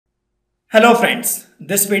Hello friends,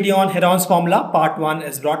 this video on Herons Formula part 1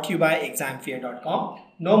 is brought to you by examfear.com.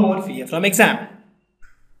 No more fear from exam.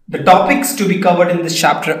 The topics to be covered in this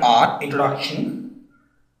chapter are Introduction.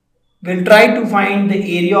 We'll try to find the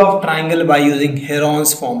area of triangle by using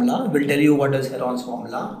Heron's Formula. We'll tell you what is Heron's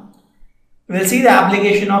Formula. We'll see the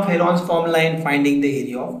application of Heron's Formula in finding the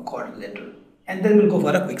area of quadrilateral. And then we'll go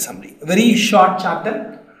for a quick summary. A very short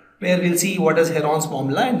chapter where we'll see what is Heron's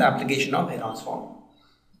Formula and the application of Heron's Formula.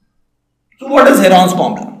 So what is Heron's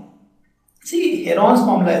Formula? See, Heron's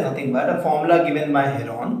Formula is nothing but a formula given by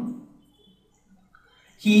Heron.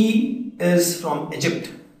 He is from Egypt.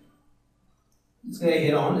 This guy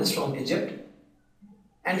Heron is from Egypt.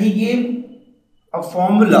 And he gave a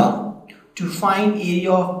formula to find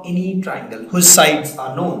area of any triangle whose sides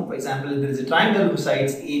are known. For example, if there is a triangle whose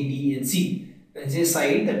sides A, B and C. When I say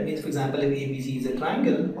side, that means for example if ABC is a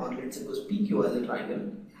triangle, or let's suppose PQR is a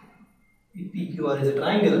triangle. If PQR is a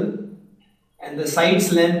triangle, and the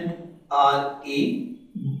sides length are A,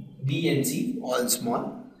 B and C, all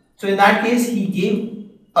small. So in that case, he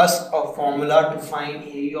gave us a formula to find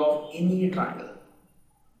area of any triangle.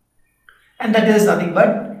 And that is nothing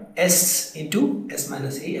but S into S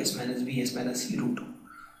minus A, S minus B, S minus C root 2.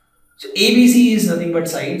 So ABC is nothing but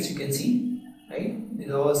sides, you can see, right?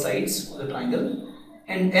 These are all sides of the triangle.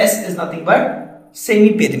 And S is nothing but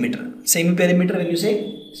semi-perimeter. Semi-perimeter when you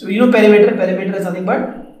say, so you know perimeter is nothing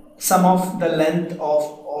but sum of the length of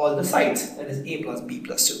all the sides, that is A plus B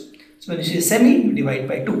plus 2. So when you say semi, you divide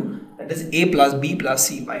by 2, that is A plus B plus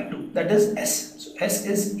C by 2, that is S. So S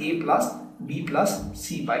is A plus B plus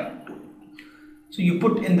C by 2. So you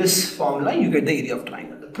put in this formula, you get the area of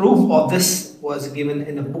triangle. The proof of this was given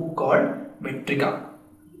in a book called Metrica.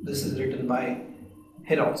 This is written by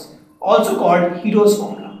Herons, also called Hero's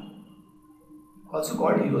Formula.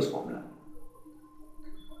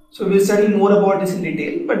 So we'll study more about this in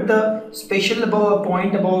detail, but the special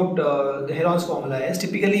point about the Heron's Formula is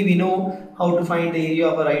typically we know how to find the area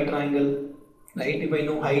of a right triangle, right? If I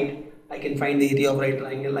know height, I can find the area of right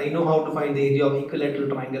triangle. I know how to find the area of equilateral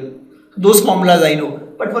triangle. So those formulas I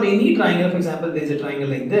know. But for any triangle, for example, there is a triangle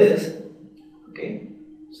like this, okay,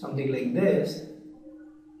 something like this.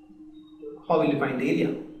 How will you find the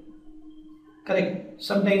area? Correct.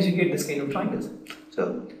 Sometimes you get this kind of triangles.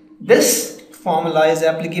 So this formula is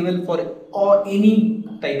applicable for any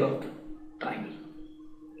type of triangle.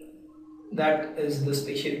 That is the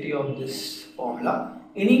specialty of this formula.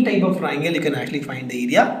 Any type of triangle you can actually find the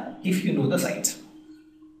area if you know the sides.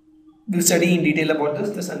 We'll study in detail about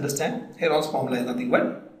this. Just understand Heron's formula is nothing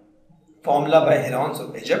but formula by Herons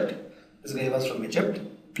of Egypt. This guy was from Egypt,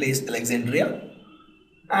 place Alexandria,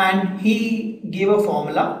 and he gave a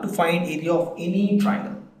formula to find area of any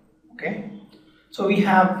triangle. Okay. So we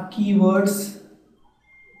have keywords,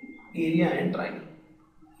 area and triangle.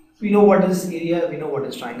 We know what is area, we know what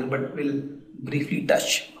is triangle, but we'll briefly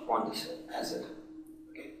touch upon this as well.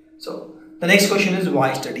 Okay. So the next question is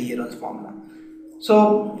why study Heron's formula?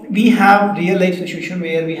 So we have real life situation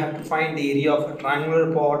where we have to find the area of a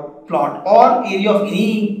triangular plot or area of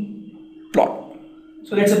any plot.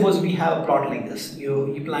 So let's suppose we have a plot like this.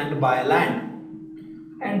 You plan to buy a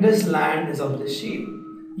land, and this land is of this shape.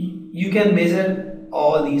 You can measure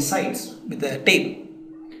all these sides with a tape.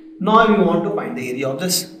 Now we want to find the area of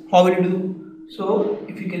this. How will you do? So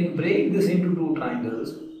if you can break this into two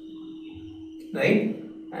triangles, right?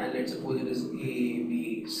 And let's suppose it is A,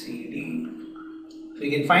 B, C, D. So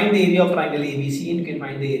you can find the area of triangle ABC and you can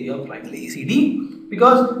find the area of triangle ACD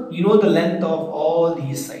because you know the length of all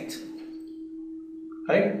these sides.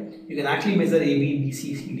 Right? You can actually measure AB, BC,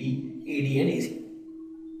 CD, AD and AC.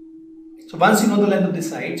 So once you know the length of the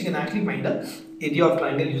sides, you can actually find the area of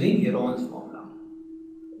triangle using Heron's formula.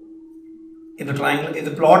 If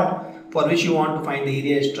the plot for which you want to find the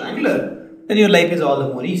area is triangular, then your life is all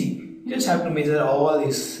the more easy. You just have to measure all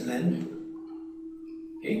this length.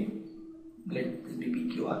 Okay, let this be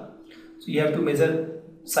PQR. So you have to measure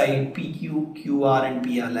side PQ, QR and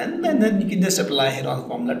PR length, and then you can just apply Heron's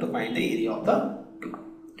formula to find the area of the plot.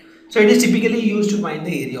 So it is typically used to find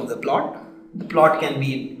the area of the plot. The plot can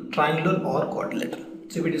be triangular or quadrilateral.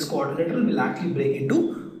 So if it is quadrilateral, we'll actually break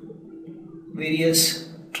into various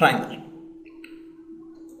triangles.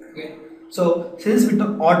 Okay. So since we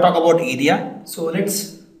all talk about area, so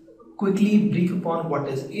let's quickly brief upon what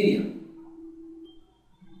is area.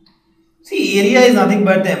 See, area is nothing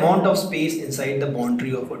but the amount of space inside the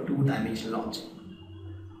boundary of a two-dimensional object.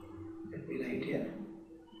 Let me write here.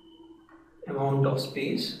 Amount of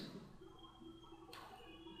space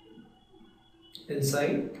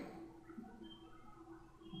inside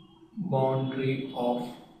boundary of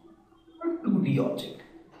a 2D object.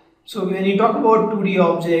 So when you talk about 2D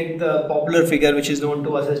object, the popular figure which is known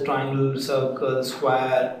to us as triangle, circle,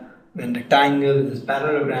 square, then rectangle, this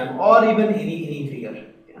parallelogram, or even any figure.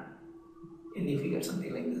 Yeah. Any figure,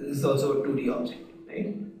 something like this. This is also a 2D object,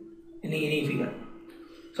 right? Any figure.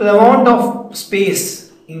 So the amount of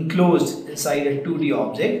space enclosed inside a 2D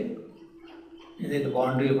object, inside the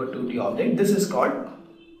boundary of a 2D object, this is called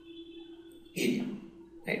area.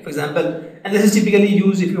 Right? For example, and this is typically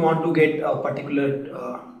used if you want to get a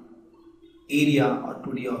particular area or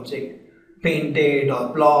 2D object painted or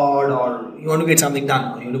plot, or you want to get something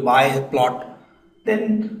done, or you want to buy a plot,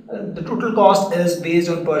 then the total cost is based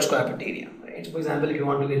on per square foot area. Right? So for example, if you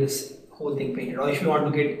want to get this whole thing painted, or if you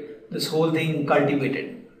want to get this whole thing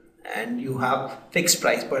cultivated, and you have fixed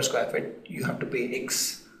price per square foot, you have to pay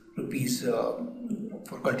X rupees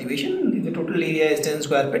for cultivation. If the total area is 10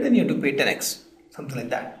 square feet, then you have to pay 10x, something like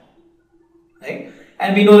that, right?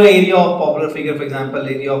 And we know the area of popular figure, for example,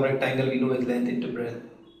 area of rectangle, we know is length into breadth.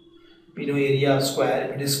 We know area of square,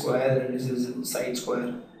 if it is square, it is side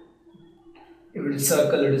square. If it is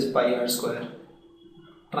circle, it is pi r square.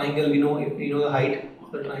 Triangle, we know, if we know the height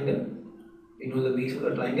of the triangle, we know the base of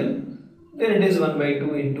the triangle, then it is 1 by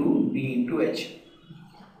 2 into b into h.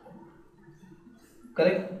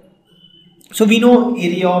 Correct? So we know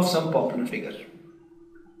area of some popular figure.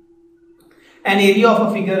 An area of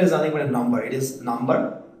a figure is nothing but a number. It is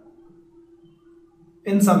number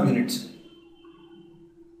in some units.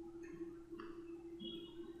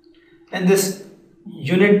 And this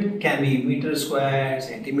unit can be meter square,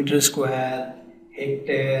 centimeter square,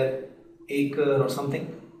 hectare, acre, or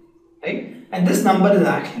something. Right? And this number is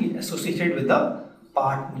actually associated with the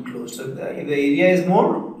part enclosed. So if the area is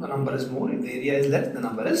more, the number is more. If the area is less, the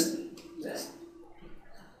number is less.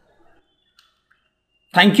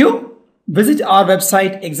 Thank you. Visit our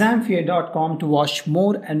website examfear.com to watch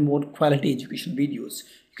more and more quality education videos.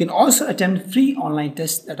 You can also attempt free online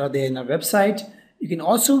tests that are there in our website. You can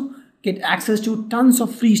also get access to tons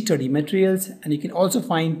of free study materials, and you can also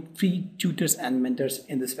find free tutors and mentors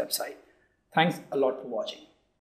in this website. Thanks a lot for watching.